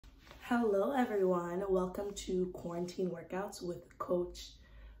Hello everyone, welcome to Quarantine Workouts with Coach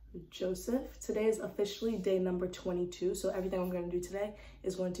Joseph. Today is officially day number 22, so everything I'm going to do today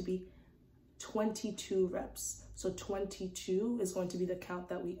is going to be 22 reps. So 22 is going to be the count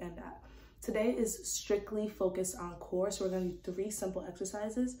that we end at. Today is strictly focused on core, so we're going to do 3 simple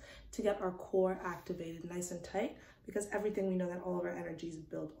exercises to get our core activated nice and tight, because everything we know that all of our energy is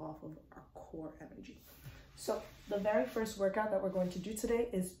built off of our core energy. So the very first workout that we're going to do today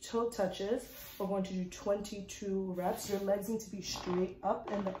is toe touches. We're going to do 22 reps. Your legs need to be straight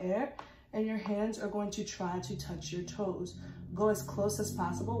up in the air and your hands are going to try to touch your toes. Go as close as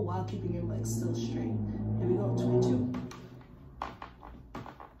possible while keeping your legs still straight. Here we go, 22.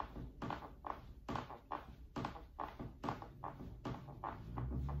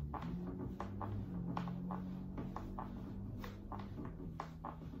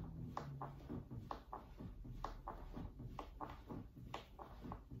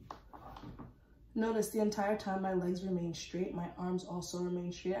 Notice the entire time my legs remain straight, my arms also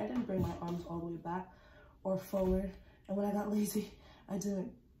remain straight. I didn't bring my arms all the way back or forward. And when I got lazy, I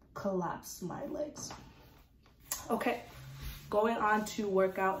didn't collapse my legs. Okay, going on to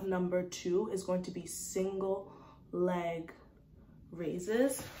workout number 2 is going to be single leg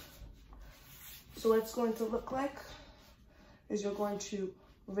raises. So what it's going to look like is you're going to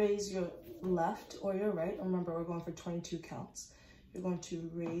raise your left or your right. Remember, we're going for 22 counts. You're going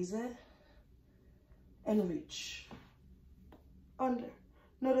to raise it and reach under.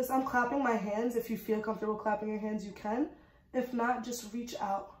 Notice I'm clapping my hands. If you feel comfortable clapping your hands, you can. If not, just reach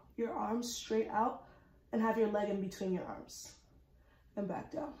out your arms straight out and have your leg in between your arms and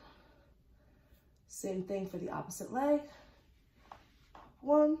back down. Same thing for the opposite leg.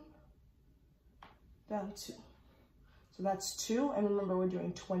 1, down 2. So that's 2, and remember we're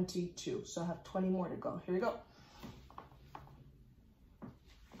doing 22, so I have 20 more to go. Here we go.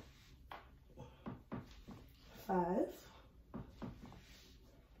 5,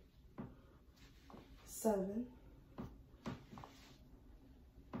 7, 8.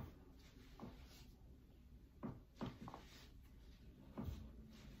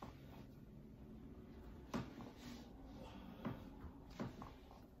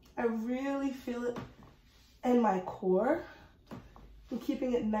 I really feel it in my core. I'm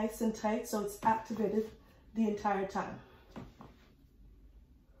keeping it nice and tight so it's activated the entire time.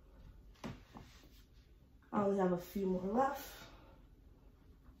 I only have a few more left.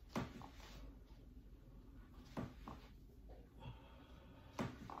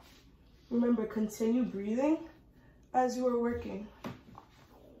 Remember, continue breathing as you are working.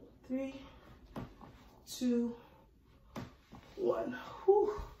 3, 2, 1.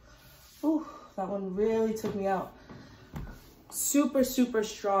 Whew. Whew. That one really took me out. Super, super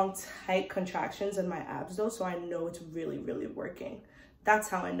strong, tight contractions in my abs though, so I know it's really, really working. That's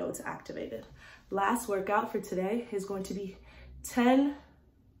how I know it's activated. Last workout for today is going to be 10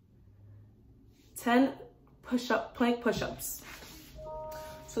 plank push-ups.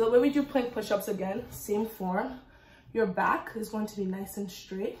 So the way we do plank push-ups, again, same form. Your back is going to be nice and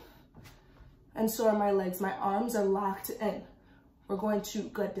straight, and so are my legs. My arms are locked in. We're going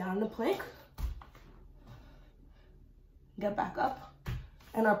to get down the plank, get back up,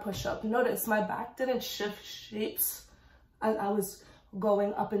 and our push-up. Notice my back didn't shift shapes as I was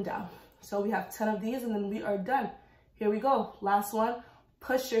going up and down. So we have 10 of these and then we are done. Here we go. Last one.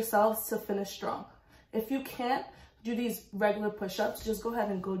 Push yourselves to finish strong. If you can't do these regular push-ups, just go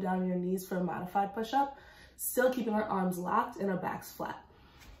ahead and go down on your knees for a modified push-up, still keeping our arms locked and our backs flat.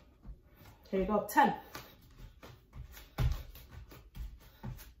 Here you go. 10.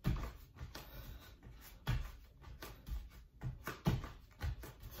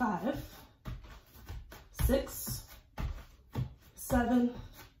 5, 6, 7,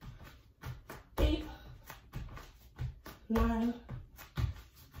 8, 9,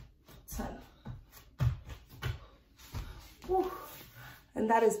 10. Whew. And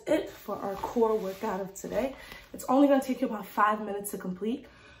that is it for our core workout of today. It's only going to take you about 5 minutes to complete.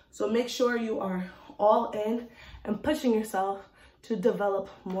 So make sure you are all in and pushing yourself to develop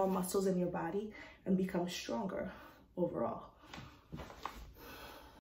more muscles in your body and become stronger overall.